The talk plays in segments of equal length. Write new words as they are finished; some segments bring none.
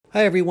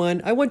Hi,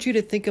 everyone. I want you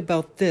to think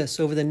about this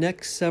over the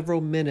next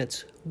several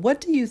minutes. What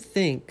do you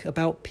think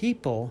about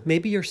people,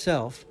 maybe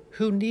yourself,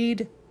 who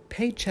need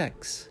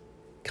paychecks?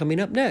 Coming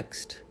up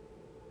next.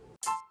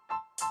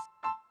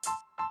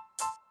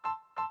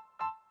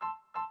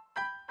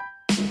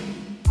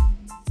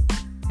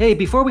 Hey,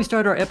 before we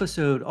start our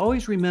episode,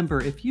 always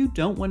remember if you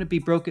don't want to be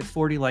broke at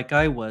 40 like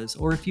I was,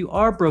 or if you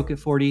are broke at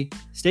 40,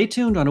 stay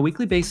tuned on a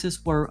weekly basis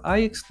where I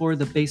explore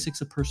the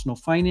basics of personal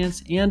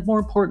finance and, more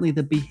importantly,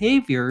 the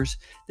behaviors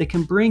that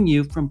can bring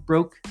you from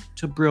broke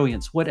to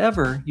brilliance,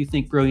 whatever you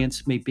think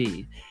brilliance may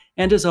be.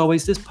 And as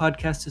always, this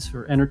podcast is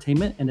for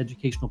entertainment and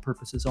educational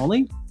purposes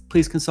only.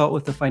 Please consult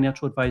with a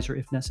financial advisor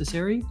if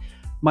necessary.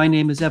 My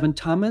name is Evan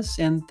Thomas,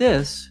 and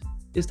this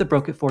is the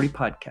Broke at 40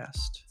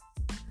 podcast.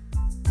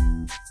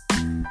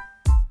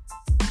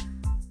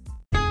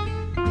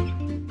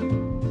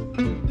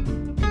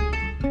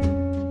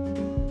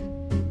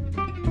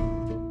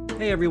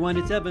 Hey everyone,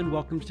 it's Evan.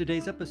 Welcome to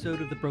today's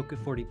episode of the Broke at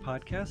 40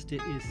 podcast.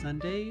 It is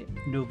Sunday,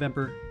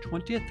 November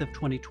 20th of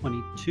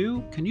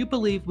 2022. Can you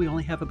believe we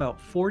only have about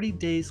 40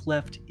 days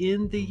left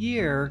in the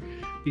year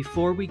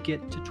before we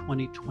get to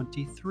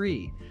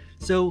 2023?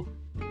 So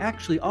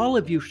actually, all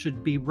of you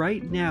should be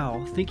right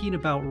now thinking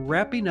about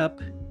wrapping up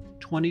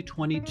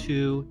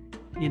 2022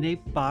 in a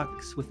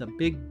box with a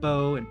big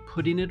bow and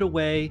putting it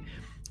away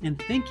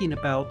and thinking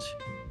about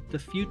the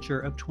future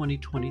of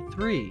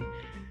 2023.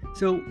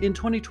 So in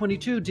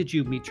 2022, did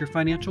you meet your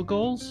financial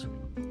goals?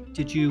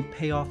 Did you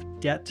pay off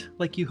debt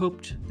like you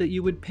hoped that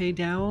you would pay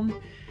down?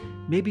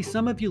 Maybe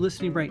some of you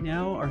listening right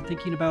now are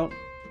thinking about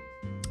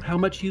how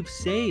much you've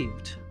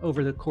saved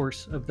over the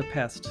course of the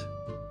past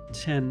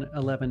 10,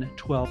 11,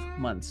 12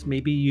 months.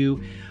 Maybe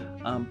you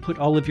put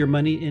all of your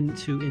money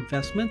into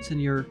investments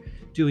and you're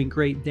doing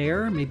great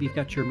there. Maybe you've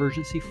got your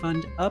emergency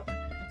fund up.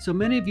 So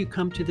many of you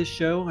come to this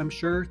show, I'm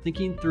sure,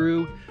 thinking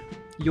through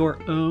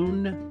your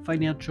own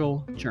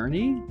financial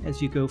journey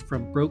as you go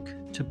from broke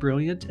to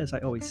brilliant, as I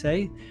always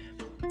say.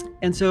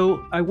 And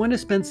so I want to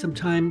spend some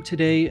time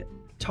today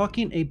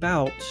talking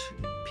about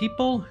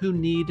people who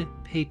need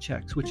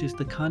paychecks, which is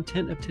the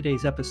content of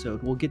today's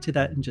episode. We'll get to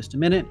that in just a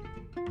minute.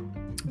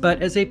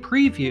 But as a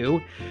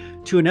preview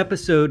to an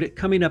episode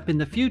coming up in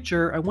the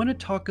future, I want to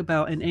talk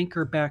about and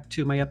anchor back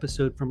to my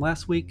episode from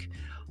last week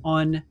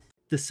on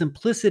the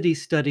simplicity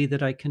study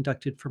that I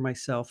conducted for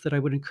myself that I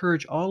would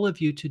encourage all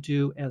of you to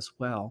do as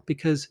well.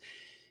 Because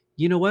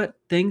you know what?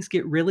 Things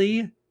get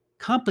really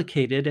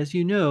complicated, as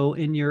you know,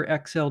 in your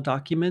Excel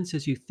documents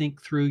as you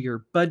think through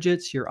your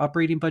budgets, your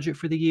operating budget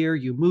for the year,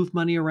 you move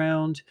money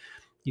around,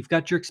 you've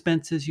got your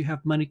expenses, you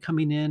have money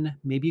coming in,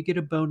 maybe you get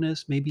a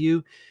bonus, maybe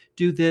you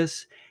do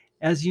this.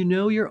 As you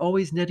know, you're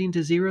always netting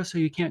to zero, so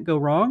you can't go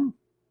wrong.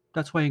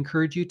 That's why I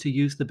encourage you to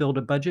use the Build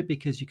a Budget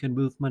because you can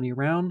move money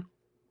around.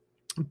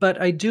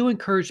 But I do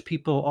encourage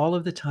people all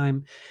of the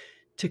time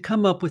to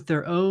come up with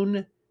their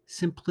own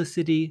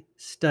simplicity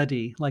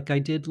study, like I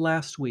did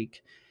last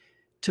week,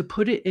 to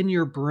put it in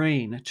your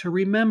brain, to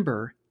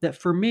remember that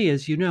for me,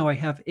 as you know, I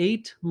have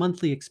 8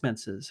 monthly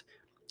expenses.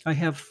 I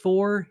have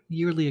 4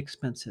 yearly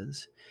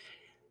expenses.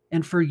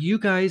 And for you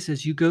guys,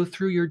 as you go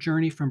through your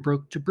journey from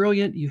broke to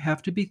brilliant, you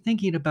have to be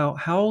thinking about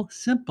how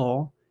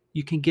simple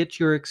you can get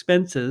your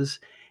expenses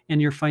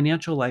and your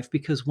financial life.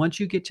 Because once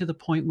you get to the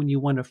point when you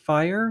want to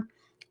fire,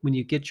 when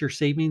you get your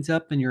savings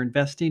up and you're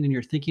investing and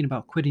you're thinking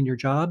about quitting your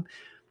job,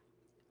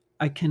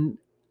 I can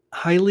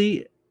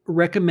highly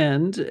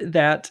recommend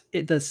that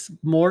the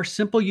more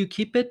simple you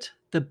keep it,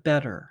 the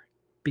better,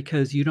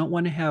 because you don't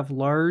want to have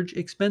large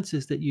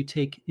expenses that you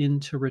take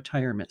into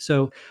retirement.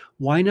 So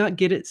why not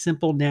get it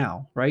simple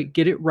now, right?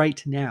 Get it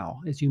right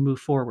now as you move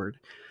forward.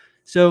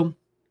 So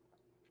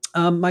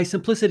my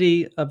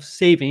simplicity of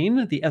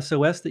saving, the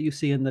SOS that you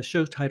see in the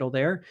show title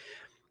there,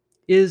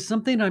 is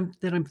something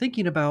that I'm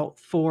thinking about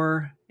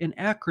for an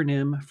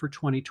acronym for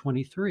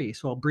 2023.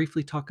 So I'll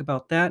briefly talk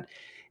about that.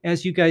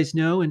 As you guys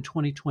know, in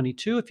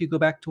 2022, if you go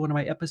back to one of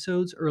my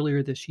episodes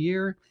earlier this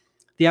year,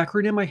 the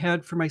acronym I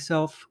had for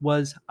myself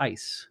was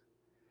ICE: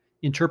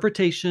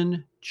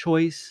 Interpretation,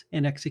 Choice,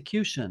 and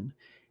Execution.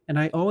 And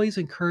I always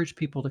encourage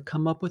people to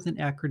come up with an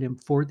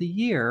acronym for the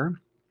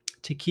year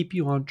to keep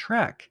you on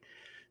track.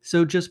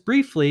 So just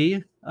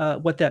briefly,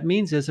 what that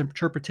means is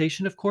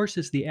interpretation, of course,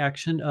 is the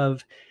action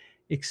of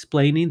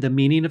explaining the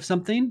meaning of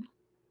something.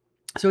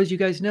 So as you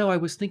guys know, I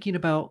was thinking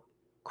about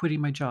quitting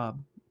my job,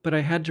 but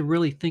I had to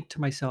really think to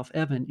myself,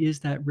 Evan,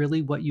 is that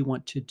really what you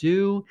want to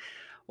do?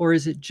 Or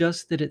is it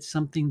just that it's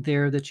something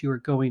there that you are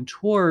going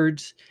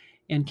towards?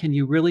 And can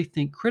you really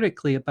think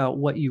critically about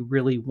what you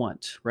really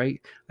want, right?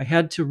 I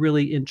had to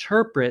really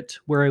interpret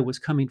where I was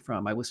coming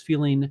from. I was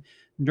feeling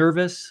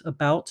nervous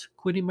about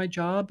quitting my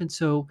job. And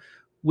so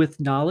with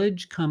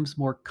knowledge comes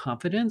more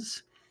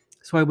confidence.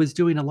 So I was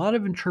doing a lot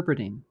of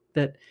interpreting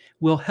that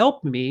will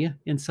help me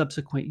in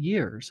subsequent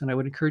years. And I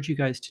would encourage you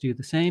guys to do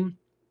the same.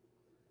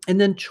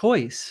 And then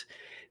choice,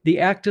 the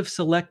act of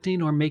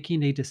selecting or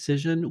making a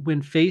decision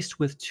when faced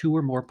with 2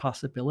 or more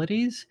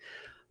possibilities.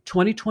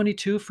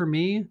 2022 for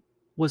me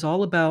was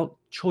all about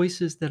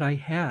choices that I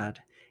had.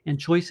 and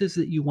choices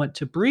that you want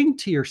to bring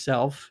to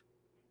yourself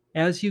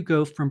as you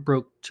go from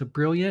broke to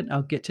brilliant.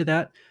 I'll get to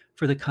that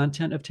for the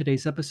content of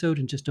today's episode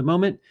in just a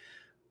moment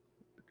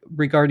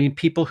regarding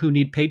people who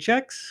need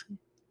paychecks.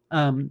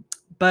 Um,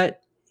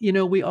 but,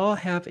 we all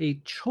have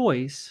a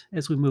choice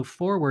as we move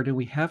forward, and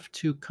we have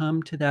to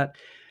come to that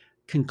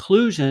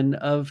conclusion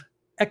of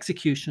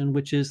execution,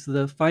 which is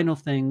the final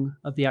thing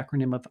of the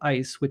acronym of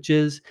ICE, which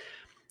is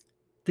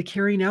the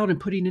carrying out and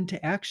putting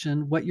into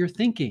action what you're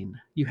thinking.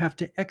 You have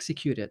to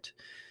execute it.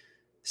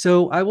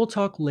 So I will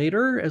talk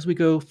later as we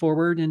go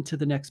forward into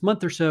the next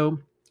month or so,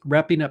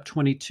 wrapping up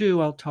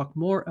 22. I'll talk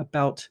more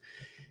about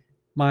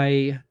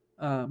my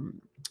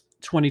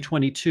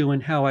 2022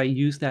 and how I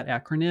use that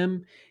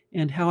acronym,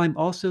 and how I'm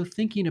also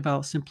thinking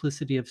about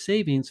simplicity of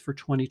savings for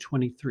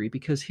 2023.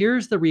 Because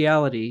here's the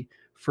reality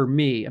for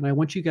me, and I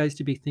want you guys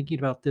to be thinking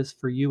about this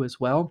for you as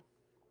well.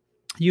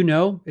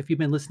 If you've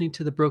been listening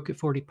to the Broke at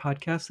 40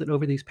 podcast, that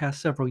over these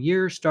past several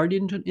years,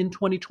 starting in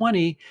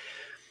 2020,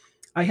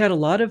 I had a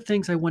lot of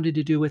things I wanted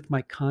to do with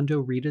my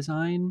condo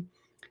redesign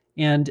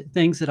and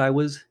things that I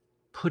was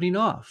putting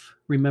off.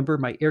 Remember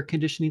my air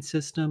conditioning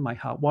system, my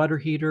hot water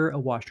heater, a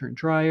washer and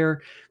dryer,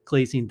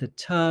 glazing the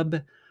tub,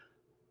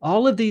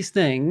 all of these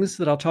things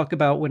that I'll talk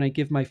about when I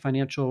give my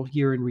financial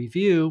year in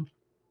review,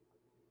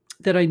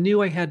 that I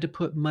knew I had to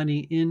put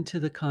money into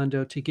the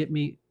condo to get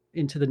me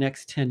into the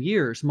next 10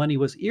 years. Money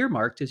was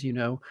earmarked, as you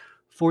know,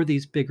 for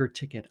these bigger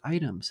ticket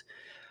items.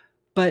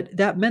 But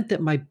that meant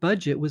that my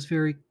budget was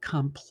very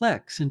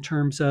complex in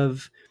terms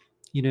of,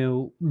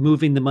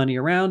 moving the money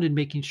around and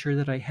making sure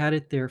that I had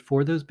it there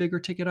for those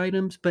bigger ticket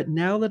items. But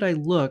now that I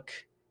look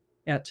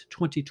at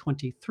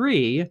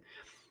 2023,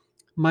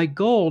 my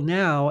goal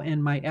now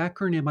and my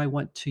acronym I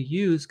want to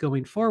use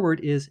going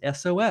forward is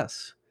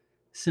SOS,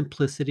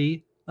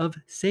 Simplicity of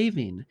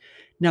Saving.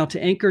 Now,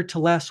 to anchor to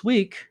last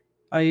week,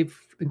 I've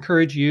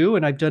encouraged you,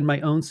 and I've done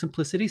my own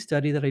simplicity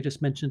study that I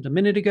just mentioned a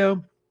minute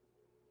ago.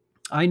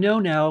 I know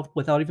now,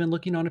 without even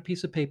looking on a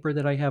piece of paper,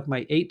 that I have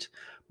my 8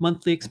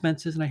 monthly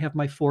expenses and I have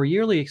my 4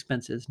 yearly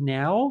expenses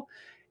now.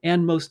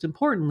 And most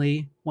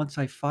importantly, once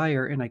I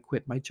fire and I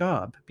quit my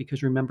job,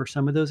 because remember,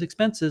 some of those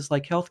expenses,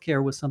 like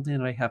healthcare, was something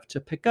that I have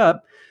to pick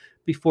up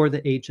before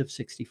the age of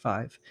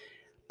 65.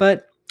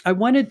 But I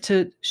wanted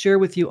to share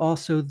with you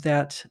also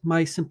that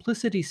my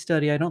simplicity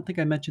study, I don't think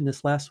I mentioned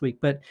this last week,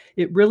 but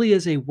it really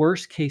is a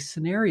worst case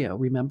scenario.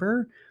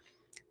 Remember,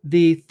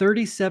 the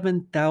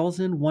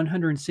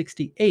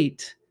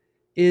 37,168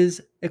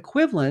 is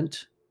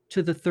equivalent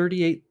to the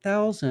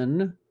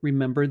 38,000,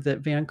 remember, that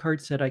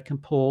Vanguard said I can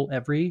pull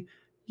every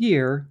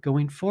year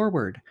going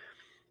forward.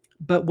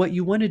 But what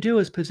you want to do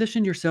is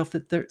position yourself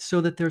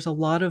so that there's a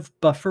lot of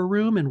buffer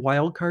room and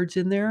wild cards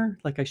in there.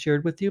 Like I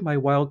shared with you, my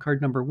wild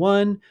card number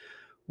one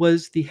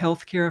was the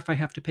healthcare if I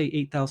have to pay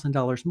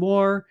 $8,000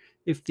 more,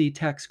 if the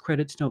tax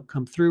credits don't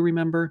come through,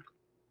 remember.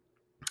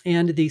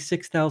 And the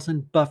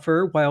 6,000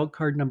 buffer wild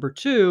card number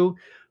two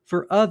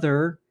for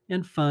other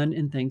and fun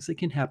and things that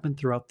can happen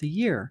throughout the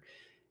year.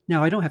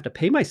 Now, I don't have to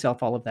pay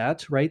myself all of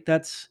that, right?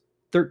 That's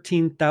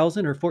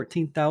 13,000 or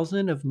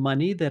 14,000 of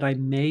money that I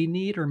may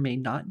need or may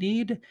not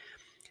need.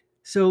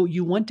 So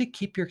you want to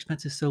keep your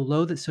expenses so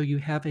low that so you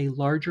have a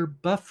larger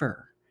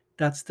buffer.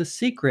 That's the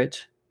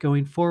secret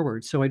going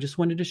forward. So I just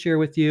wanted to share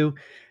with you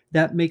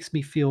that makes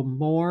me feel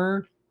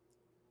more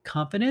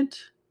confident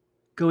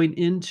going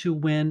into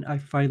when I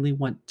finally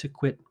want to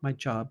quit my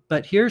job.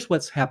 But here's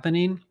what's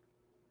happening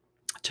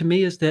to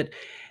me is that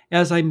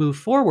as I move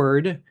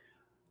forward,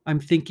 I'm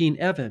thinking,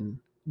 Evan,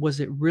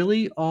 was it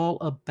really all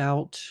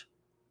about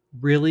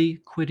really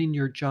quitting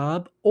your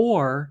job?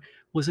 Or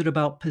was it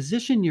about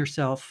position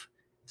yourself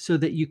so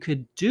that you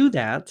could do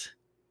that,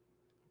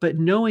 but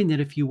knowing that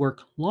if you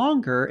work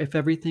longer, if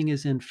everything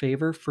is in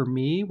favor for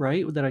me,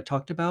 right, that I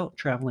talked about,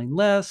 traveling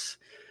less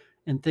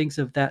and things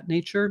of that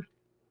nature,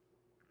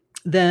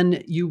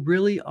 then you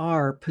really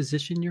are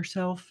position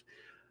yourself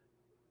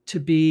to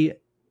be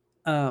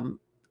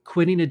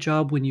quitting a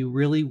job when you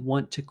really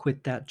want to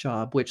quit that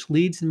job, which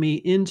leads me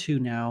into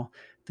now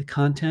the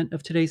content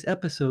of today's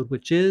episode,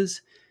 which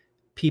is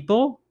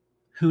people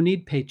who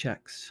need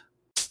paychecks.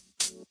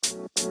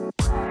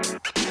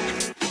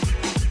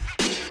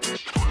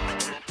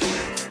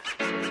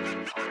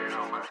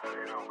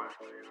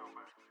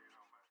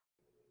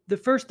 The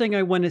first thing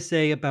I want to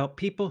say about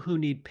people who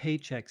need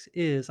paychecks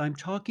is I'm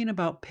talking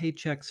about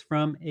paychecks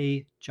from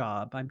a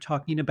job. I'm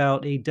talking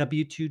about a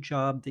W-2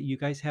 job that you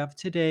guys have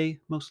today,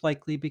 most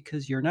likely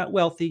because you're not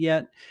wealthy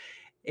yet.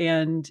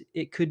 And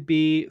it could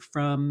be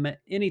from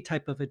any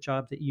type of a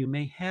job that you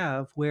may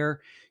have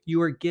where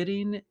you are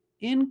getting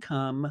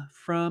income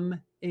from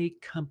a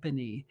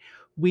company.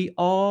 We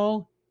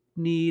all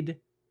need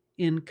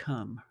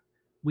income.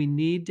 We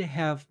need to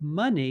have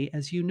money,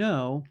 as you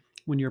know,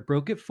 when you're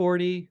broke at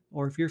 40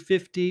 or if you're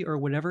 50 or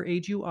whatever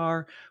age you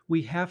are,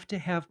 we have to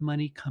have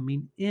money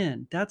coming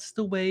in. That's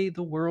the way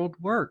the world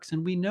works.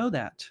 And we know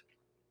that.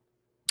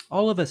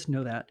 All of us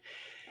know that.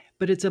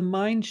 But it's a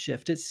mind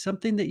shift. It's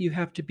something that you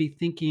have to be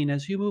thinking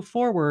as you move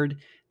forward,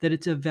 that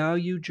it's a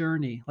value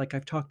journey, like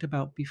I've talked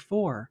about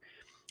before.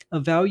 A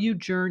value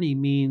journey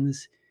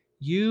means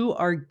you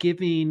are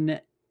giving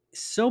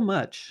so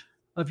much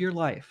of your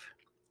life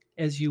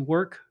as you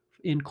work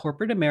in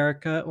corporate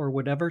America or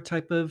whatever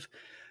type of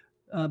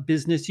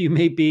business you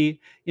may be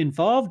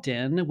involved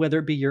in, whether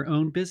it be your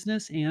own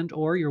business and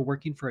or you're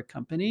working for a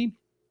company.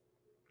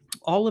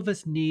 All of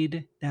us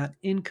need that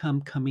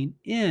income coming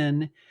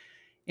in,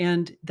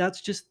 and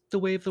that's just the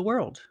way of the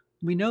world.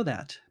 We know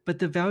that. But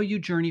the value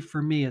journey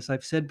for me, as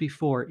I've said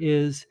before,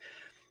 is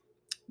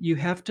you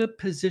have to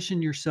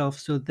position yourself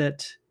so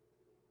that,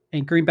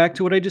 anchoring back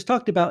to what I just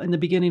talked about in the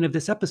beginning of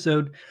this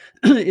episode,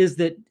 is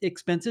that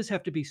expenses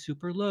have to be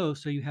super low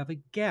so you have a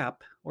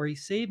gap or a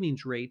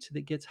savings rate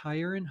that gets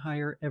higher and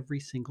higher every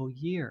single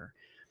year.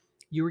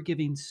 You are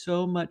giving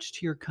so much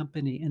to your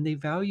company and they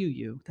value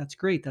you. That's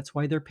great. That's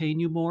why they're paying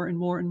you more and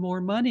more and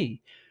more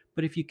money.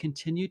 But if you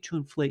continue to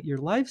inflate your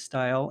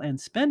lifestyle and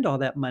spend all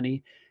that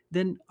money,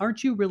 then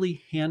aren't you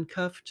really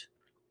handcuffed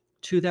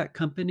to that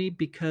company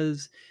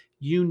because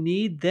you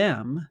need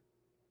them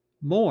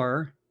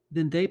more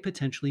than they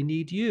potentially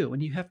need you?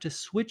 And you have to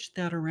switch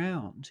that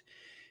around.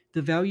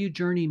 The value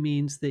journey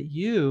means that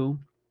you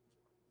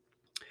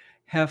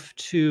have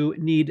to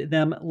need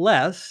them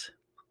less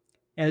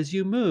as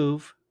you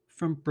move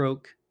from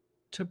broke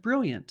to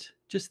brilliant.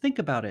 Just think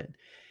about it.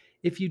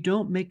 If you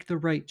don't make the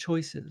right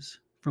choices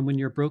from when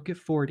you're broke at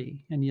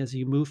 40 and as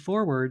you move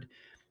forward,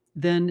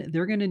 then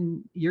you're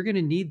going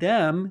to need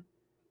them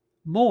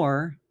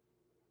more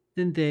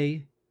than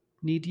they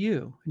need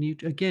you. And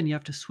you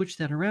have to switch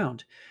that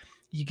around.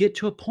 You get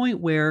to a point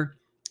where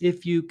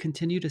if you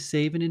continue to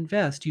save and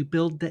invest, you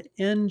build the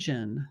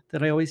engine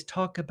that I always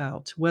talk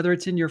about, whether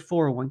it's in your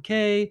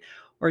 401k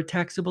or a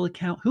taxable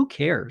account, who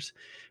cares,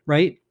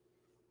 right?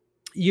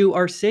 You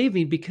are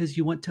saving because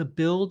you want to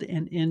build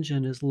an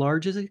engine as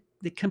large as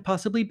it can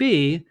possibly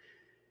be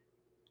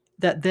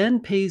that then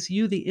pays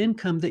you the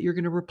income that you're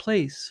going to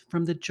replace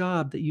from the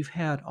job that you've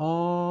had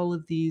all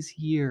of these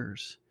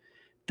years.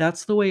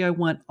 That's the way I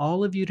want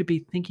all of you to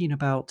be thinking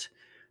about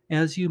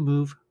as you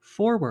move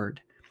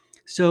forward.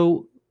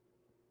 So,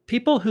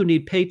 people who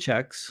need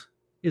paychecks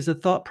is a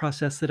thought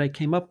process that I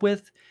came up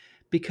with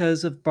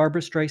because of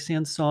Barbra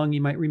Streisand's song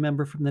you might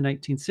remember from the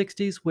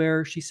 1960s,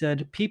 where she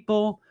said,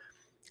 "People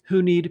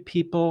who need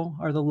people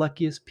are the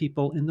luckiest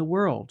people in the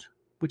world,"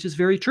 which is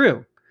very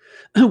true.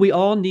 We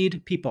all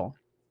need people.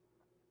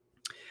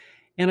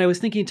 And I was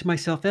thinking to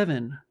myself,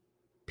 Evan,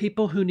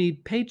 people who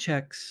need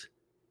paychecks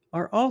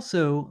are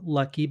also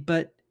lucky,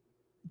 but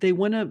they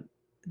want to,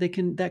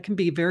 that can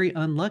be very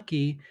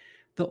unlucky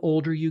the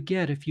older you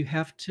get. If you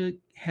have to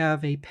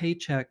have a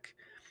paycheck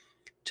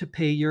to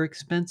pay your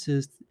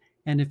expenses,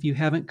 and if you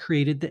haven't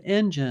created the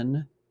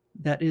engine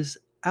that is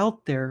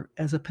out there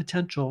as a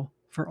potential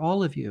for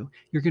all of you,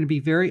 you're going to be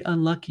very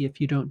unlucky if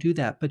you don't do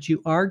that. But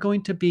you are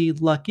going to be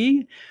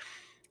lucky.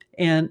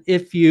 And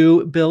if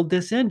you build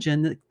this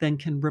engine that then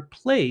can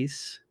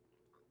replace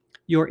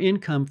your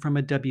income from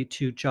a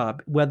W-2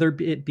 job, whether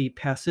it be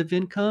passive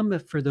income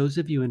for those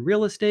of you in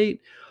real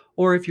estate,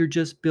 or if you're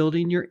just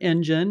building your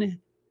engine,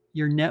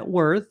 your net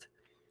worth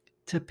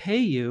to pay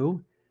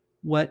you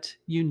what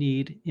you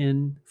need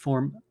in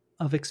form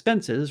of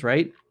expenses,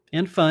 right?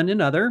 And fun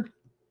and other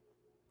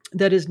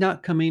that is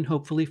not coming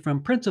hopefully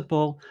from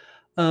principal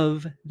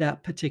of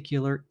that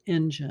particular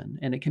engine.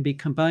 And it can be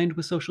combined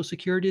with Social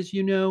Security, as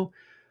you know,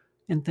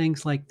 and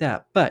things like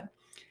that. But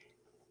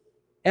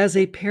as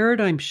a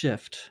paradigm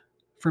shift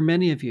for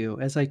many of you,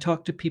 as I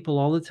talk to people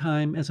all the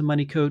time as a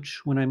money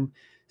coach, when I'm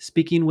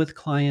speaking with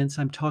clients,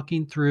 I'm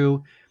talking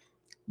through,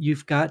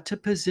 you've got to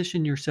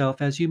position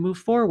yourself as you move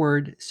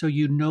forward so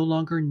you no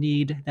longer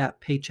need that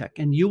paycheck.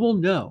 And you will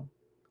know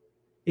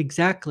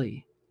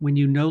exactly when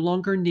you no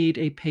longer need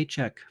a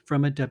paycheck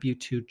from a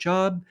W-2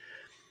 job.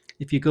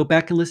 If you go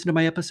back and listen to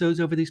my episodes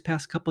over these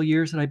past couple of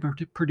years that I've been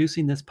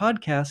producing this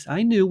podcast,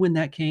 I knew when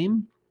that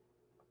came.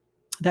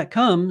 That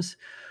comes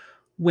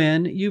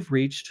when you've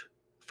reached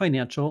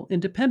financial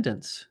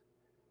independence.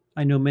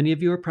 I know many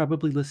of you are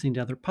probably listening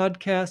to other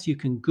podcasts. You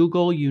can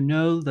Google,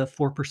 the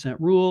 4%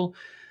 rule,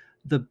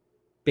 the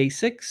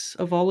basics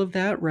of all of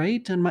that,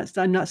 right? I'm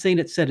not saying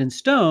it's set in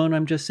stone.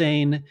 I'm just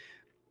saying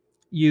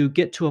you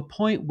get to a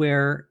point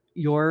where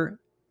your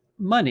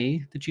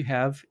money that you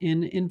have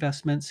in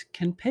investments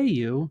can pay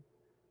you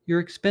your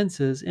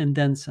expenses and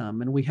then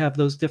some. And we have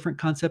those different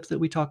concepts that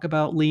we talk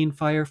about: lean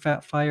fire,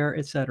 fat fire,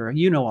 etc.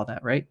 You know all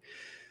that, right?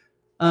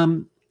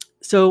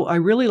 So I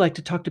really like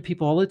to talk to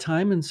people all the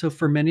time. And so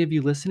for many of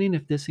you listening,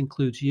 if this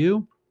includes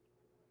you,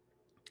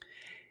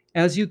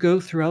 as you go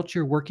throughout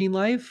your working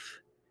life,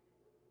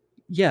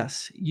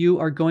 yes, you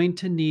are going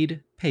to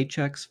need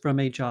paychecks from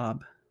a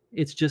job.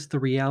 It's just the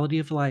reality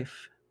of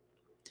life.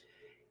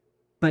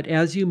 But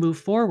as you move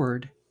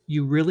forward,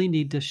 you really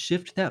need to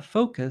shift that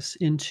focus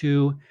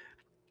into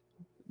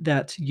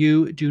that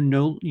you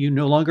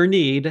no longer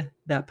need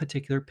that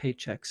particular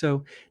paycheck.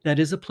 So that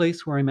is a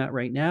place where I'm at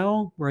right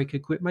now, where I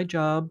could quit my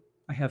job.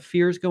 I have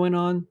fears going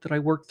on that I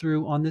work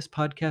through on this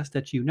podcast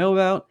that you know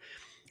about,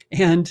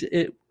 and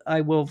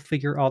I will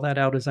figure all that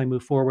out as I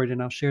move forward,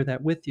 and I'll share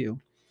that with you.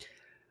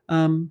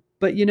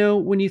 But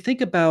when you think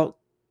about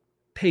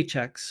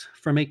paychecks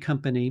from a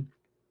company,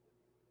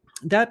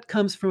 that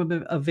comes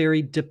from a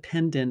very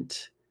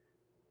dependent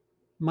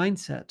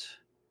mindset,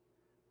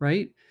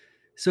 right?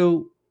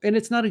 So, and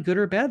it's not a good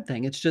or bad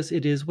thing. It's just,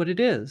 it is what it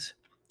is.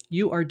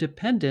 You are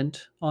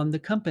dependent on the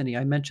company.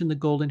 I mentioned the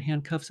golden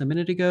handcuffs a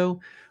minute ago.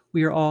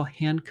 We are all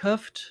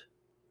handcuffed,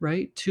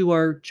 right, to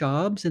our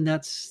jobs, and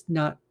that's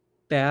not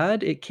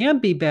bad. It can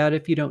be bad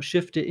if you don't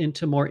shift it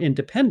into more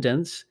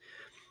independence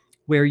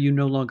where you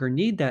no longer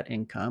need that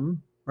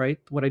income, right?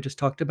 What I just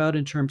talked about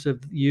in terms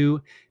of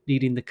you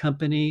needing the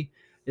company,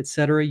 et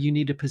cetera. You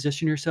need to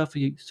position yourself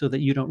so that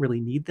you don't really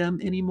need them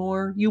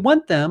anymore. You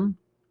want them.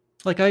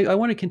 Like I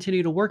want to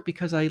continue to work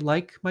because I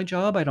like my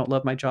job. I don't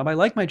love my job. I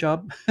like my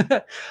job.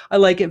 I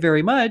like it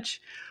very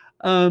much.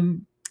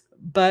 Um,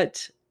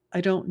 but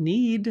I don't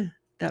need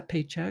that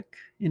paycheck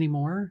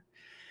anymore.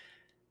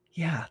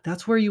 Yeah,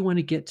 that's where you want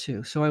to get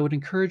to. So I would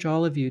encourage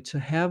all of you to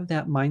have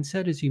that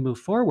mindset as you move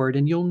forward.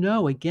 And you'll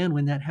know again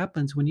when that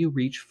happens when you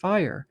reach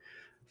FIRE,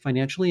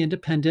 financially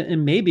independent,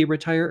 and maybe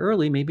retire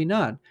early, maybe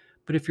not.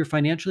 But if you're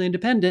financially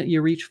independent,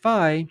 you reach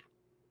FI,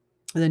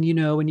 then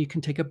and you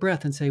can take a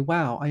breath and say,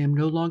 wow, I am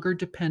no longer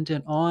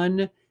dependent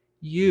on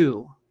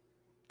you.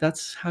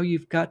 That's how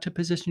you've got to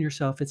position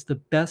yourself. It's the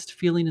best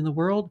feeling in the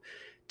world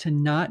to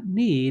not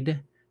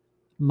need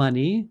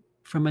money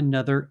from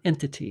another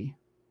entity.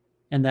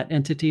 And that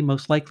entity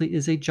most likely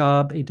is a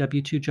job, a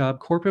W-2 job,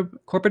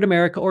 corporate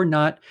America or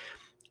not.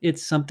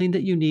 It's something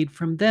that you need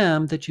from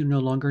them that you no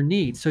longer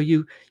need. So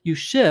you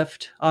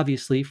shift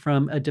obviously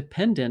from a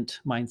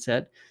dependent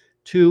mindset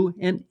to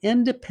an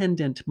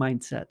independent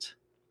mindset.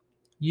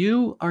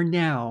 You are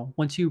now,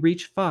 once you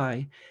reach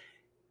FI,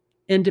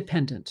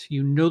 independent.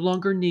 You no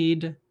longer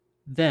need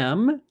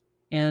them,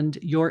 and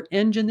your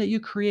engine that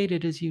you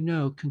created, as you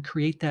know, can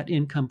create that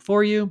income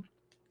for you.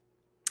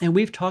 And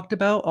we've talked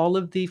about all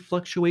of the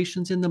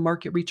fluctuations in the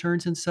market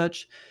returns and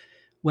such.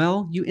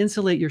 Well, you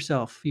insulate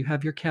yourself. You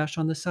have your cash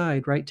on the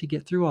side, right, to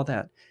get through all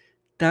that.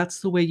 That's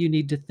the way you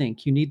need to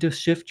think. You need to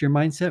shift your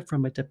mindset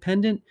from a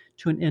dependent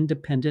to an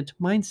independent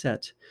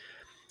mindset.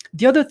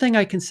 The other thing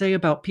I can say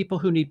about people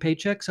who need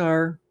paychecks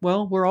are,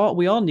 well,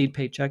 we all need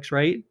paychecks,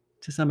 right?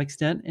 To some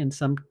extent, and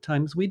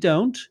sometimes we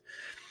don't.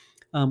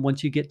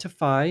 Once you get to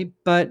FI,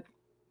 but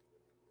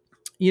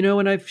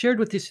and I've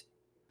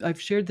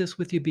shared this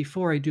with you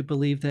before. I do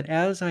believe that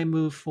as I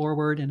move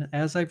forward and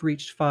as I've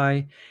reached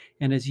FI,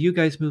 and as you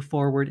guys move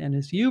forward and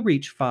as you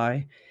reach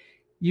FI,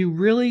 you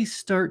really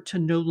start to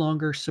no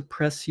longer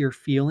suppress your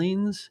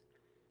feelings.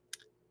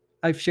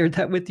 I've shared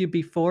that with you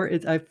before.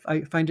 I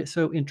find it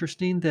so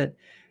interesting that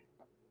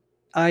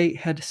I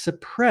had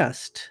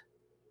suppressed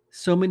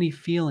so many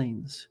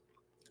feelings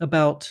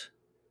about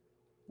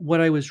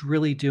what I was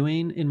really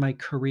doing in my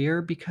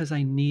career because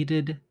I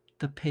needed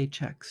the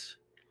paychecks.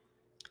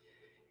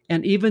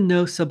 And even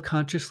though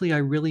subconsciously I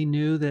really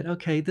knew that,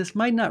 okay, this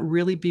might not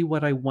really be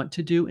what I want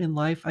to do in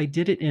life, I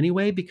did it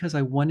anyway because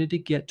I wanted to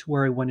get to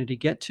where I wanted to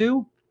get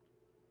to.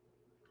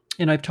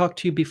 And I've talked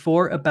to you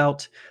before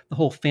about the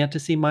whole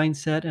fantasy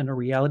mindset and a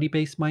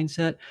reality-based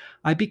mindset.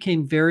 I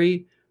became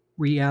very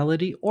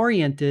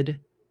reality-oriented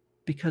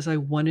because I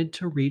wanted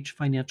to reach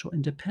financial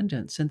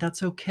independence, and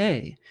that's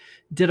okay.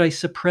 Did I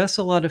suppress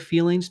a lot of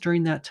feelings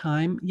during that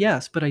time?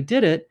 Yes, but I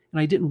did it,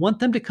 and I didn't want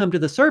them to come to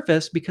the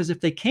surface, because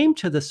if they came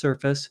to the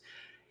surface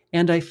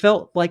and I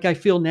felt like I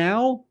feel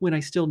now when I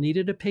still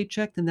needed a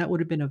paycheck, then that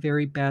would have been a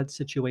very bad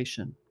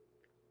situation.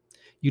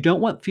 You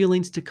don't want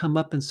feelings to come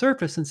up and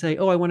surface and say,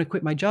 oh, I want to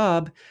quit my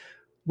job,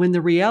 when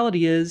the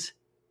reality is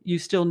you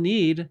still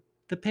need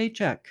the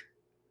paycheck.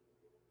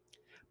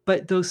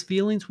 But those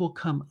feelings will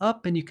come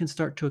up and you can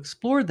start to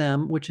explore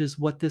them, which is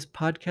what this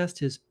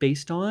podcast is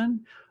based on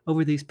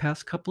over these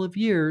past couple of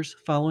years,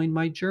 following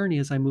my journey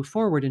as I move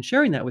forward and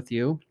sharing that with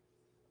you.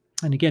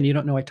 And again, you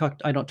don't know,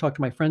 I don't talk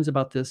to my friends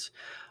about this.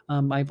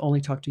 I've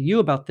only talked to you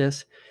about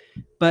this.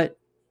 But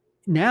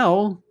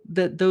now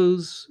that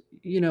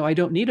I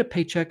don't need a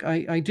paycheck,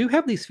 I do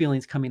have these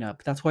feelings coming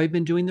up. That's why I've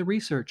been doing the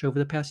research over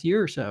the past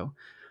year or so.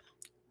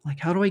 Like,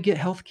 how do I get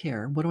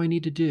healthcare? What do I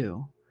need to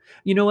do?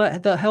 You know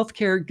what? The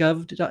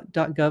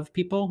healthcare.gov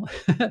people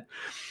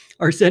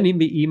are sending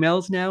me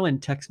emails now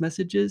and text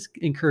messages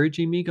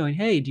encouraging me, going,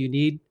 hey, do you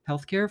need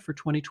healthcare for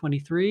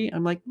 2023?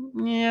 I'm like,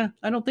 yeah,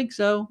 I don't think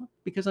so,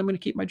 because I'm going to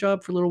keep my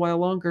job for a little while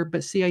longer.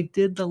 But see, I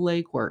did the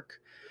legwork,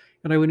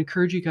 and I would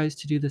encourage you guys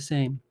to do the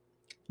same.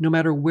 No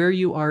matter where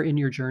you are in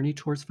your journey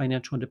towards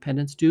financial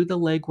independence, do the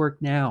legwork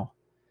now.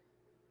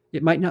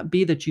 It might not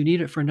be that you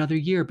need it for another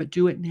year, but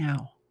do it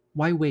now.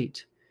 Why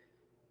wait?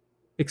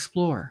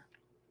 Explore,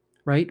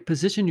 right?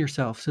 Position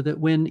yourself so that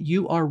when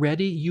you are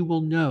ready, you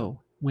will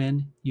know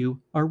when you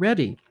are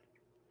ready.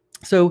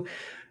 So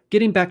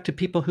getting back to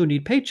people who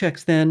need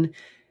paychecks, then,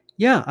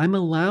 yeah, I'm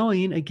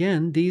allowing,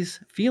 again, these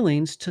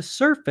feelings to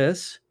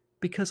surface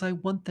because I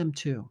want them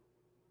to.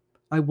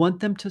 I want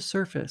them to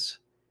surface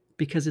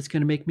because it's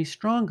going to make me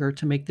stronger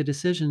to make the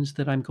decisions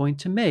that I'm going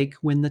to make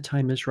when the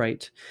time is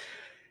right.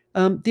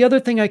 The other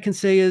thing I can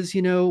say is,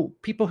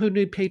 people who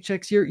need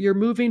paychecks, you're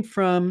moving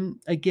from,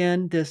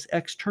 again, this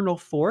external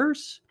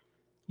force.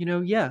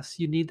 Yes,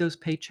 you need those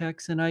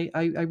paychecks. And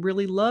I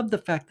really love the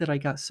fact that I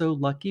got so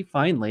lucky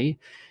finally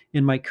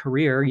in my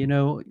career.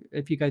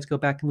 If you guys go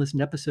back and listen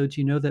to episodes,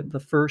 you know that the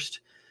first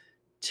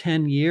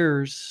 10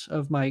 years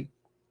of my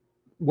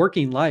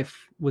working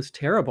life was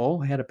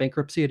terrible. I had a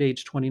bankruptcy at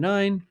age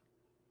 29.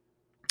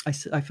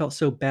 I felt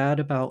so bad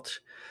about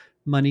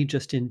money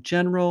just in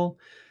general.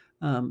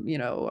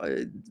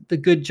 The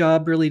good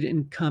job really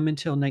didn't come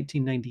until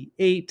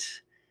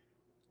 1998.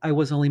 I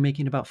was only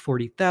making about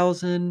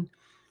 40,000.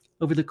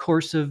 Over the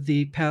course of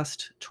the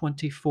past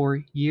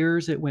 24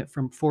 years, it went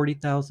from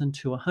 40,000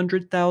 to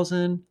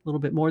 100,000, a little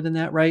bit more than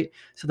that, right?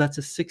 So that's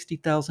a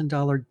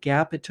 $60,000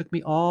 gap. It took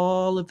me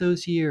all of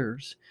those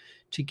years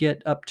to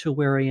get up to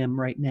where I am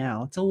right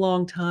now. It's a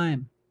long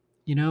time.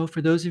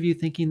 For those of you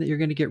thinking that you're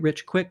going to get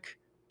rich quick,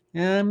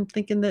 I'm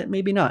thinking that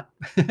maybe not.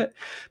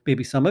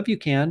 Maybe some of you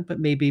can,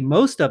 but maybe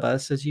most of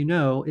us, as you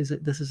know, is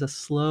that this is a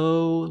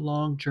slow,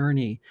 long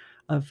journey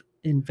of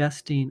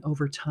investing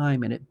over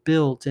time, and it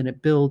builds and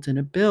it builds and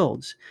it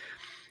builds.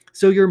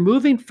 So you're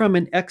moving from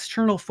an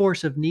external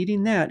force of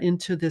needing that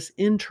into this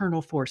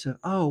internal force of,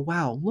 oh,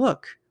 wow,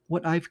 look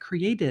what I've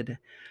created.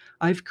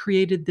 I've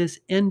created this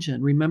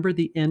engine. Remember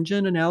the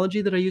engine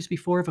analogy that I used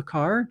before of a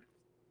car?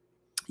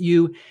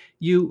 You're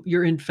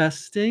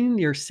investing,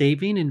 you're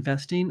saving,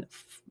 investing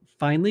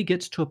finally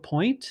gets to a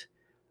point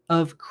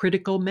of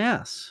critical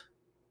mass.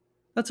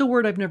 That's a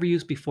word I've never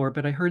used before,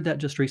 but I heard that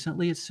just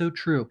recently. It's so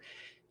true.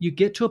 You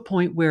get to a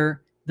point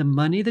where the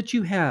money that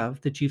you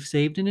have, that you've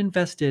saved and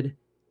invested,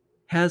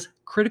 has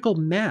critical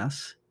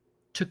mass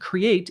to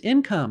create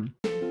income.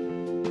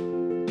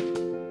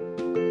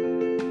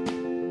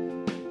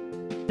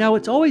 Now,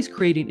 it's always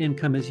creating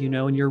income, as you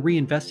know, and you're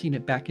reinvesting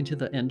it back into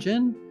the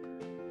engine,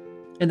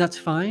 and that's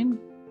fine.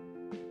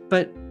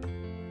 But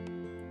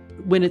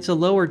when it's a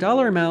lower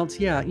dollar amounts,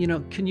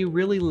 can you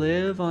really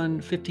live on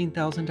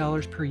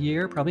 $15,000 per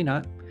year? Probably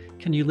not.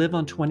 Can you live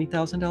on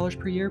 $20,000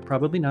 per year?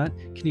 Probably not.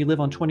 Can you live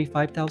on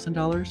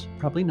 $25,000?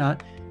 Probably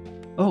not.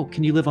 Oh,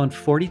 can you live on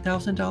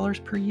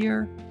 $40,000 per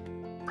year?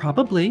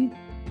 Probably,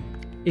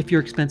 if your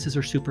expenses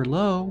are super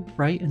low,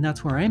 right? And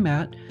that's where I'm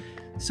at.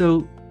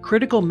 So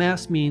critical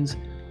mass means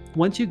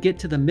once you get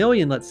to the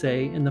million, let's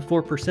say, and the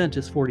 4%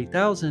 is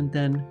 40,000,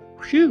 then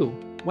whew,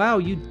 wow,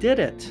 you did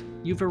it.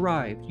 You've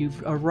arrived.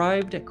 You've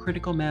arrived at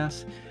critical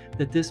mass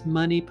that this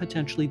money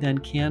potentially then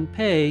can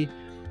pay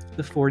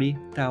the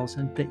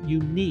 40,000 that you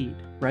need,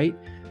 right?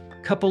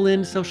 Couple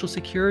in Social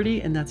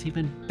Security, and that's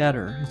even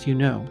better, as you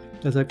know,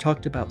 as I've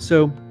talked about.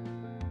 So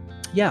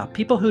yeah,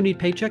 people who need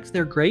paychecks,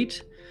 they're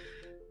great.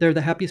 They're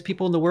the happiest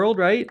people in the world,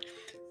 right?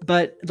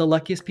 But the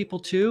luckiest people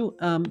too.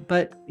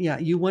 But yeah,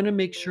 you want to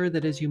make sure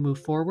that as you move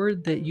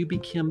forward, that you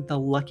become the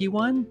lucky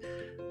one.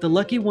 The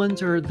lucky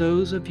ones are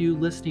those of you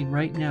listening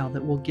right now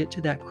that will get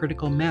to that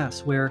critical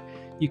mass where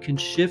you can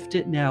shift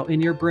it now in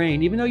your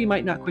brain, even though you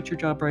might not quit your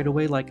job right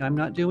away like I'm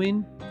not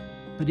doing.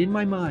 But in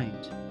my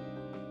mind,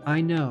 I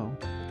know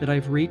that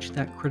I've reached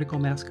that critical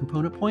mass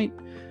component point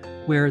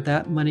where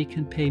that money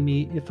can pay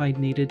me if I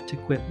needed to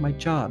quit my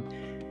job.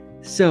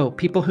 So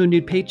people who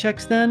need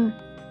paychecks then,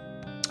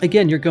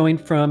 again, you're going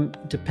from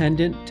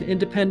dependent to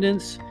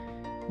independence.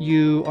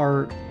 You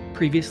are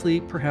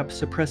previously perhaps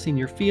suppressing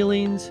your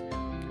feelings.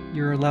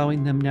 You're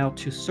allowing them now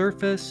to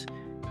surface.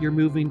 You're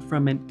moving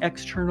from an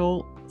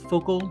external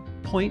focal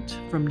point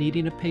from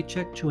needing a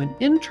paycheck to an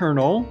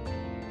internal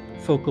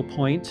focal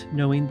point,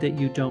 knowing that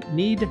you don't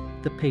need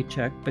the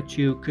paycheck, but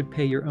you could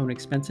pay your own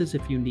expenses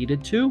if you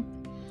needed to.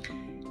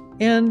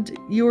 And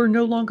you're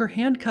no longer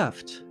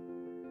handcuffed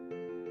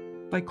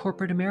by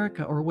corporate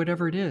America or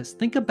whatever it is.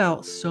 Think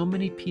about so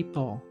many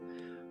people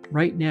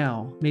right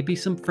now, maybe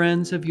some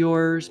friends of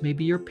yours,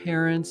 maybe your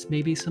parents,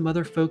 maybe some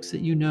other folks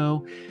that you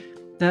know,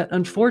 that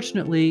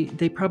unfortunately,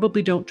 they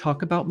probably don't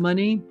talk about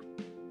money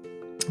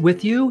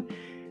with you.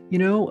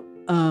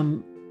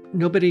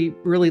 Nobody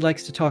really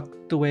likes to talk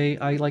the way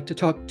I like to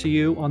talk to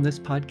you on this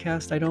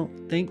podcast, I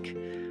don't think.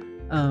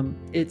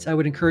 I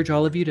would encourage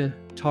all of you to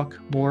talk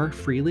more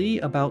freely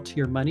about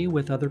your money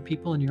with other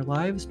people in your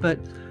lives, but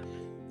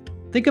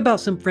think about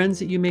some friends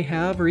that you may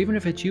have, or even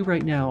if it's you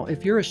right now,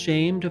 if you're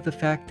ashamed of the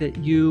fact that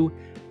you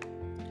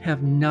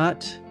have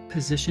not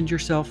positioned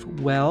yourself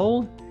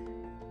well,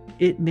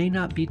 it may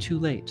not be too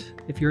late.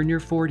 If you're in your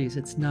 40s,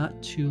 it's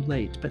not too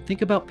late. But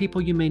think about people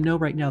you may know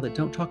right now that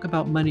don't talk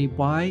about money.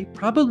 Why?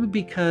 Probably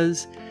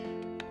because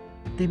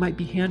they might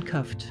be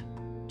handcuffed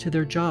to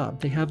their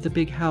job. They have the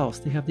big house.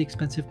 They have the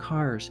expensive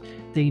cars.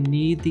 They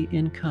need the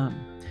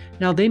income.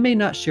 Now, they may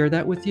not share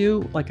that with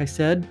you, like I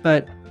said,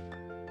 but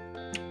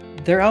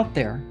they're out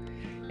there.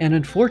 And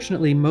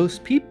unfortunately,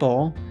 most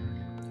people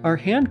are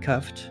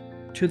handcuffed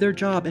to their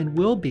job and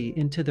will be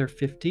into their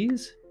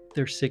 50s,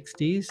 their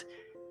 60s,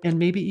 and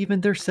maybe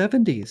even their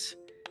 70s.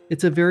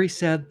 It's a very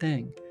sad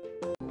thing.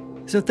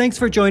 So thanks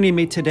for joining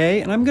me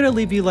today, and I'm going to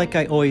leave you like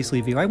I always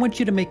leave you. I want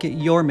you to make it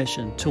your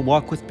mission to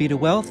walk with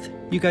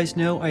B2Wealth You guys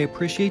know I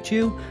appreciate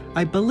you,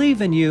 I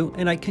believe in you,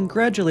 and I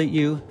congratulate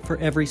you for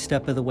every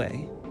step of the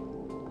way.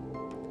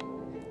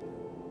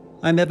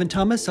 I'm Evan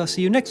Thomas. I'll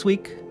see you next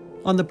week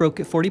on the Broke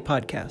at 40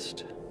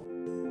 podcast.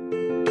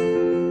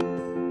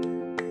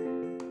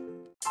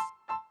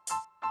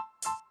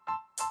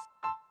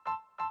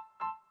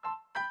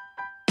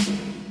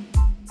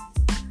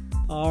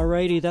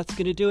 Alrighty, that's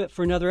going to do it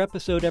for another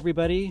episode,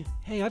 everybody.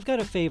 Hey, I've got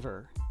a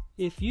favor.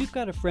 If you've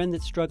got a friend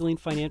that's struggling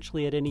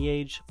financially at any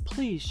age,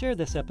 please share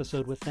this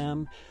episode with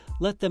them.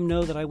 Let them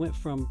know that I went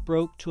from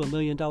broke to $1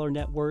 million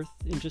net worth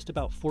in just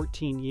about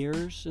 14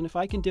 years. And if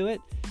I can do it,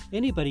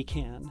 anybody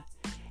can.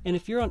 And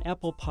if you're on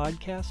Apple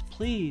Podcasts,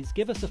 please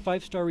give us a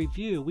 5-star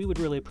review. We would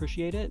really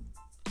appreciate it.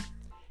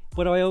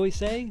 What do I always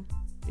say?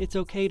 It's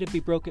okay to be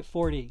broke at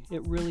 40.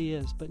 It really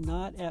is, but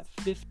not at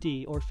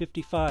 50 or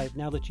 55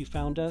 now that you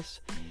found us.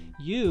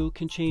 You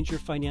can change your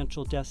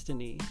financial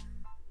destiny.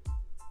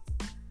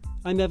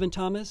 I'm Evan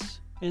Thomas,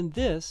 and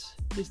this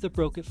is the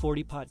Broke at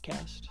 40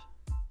 podcast.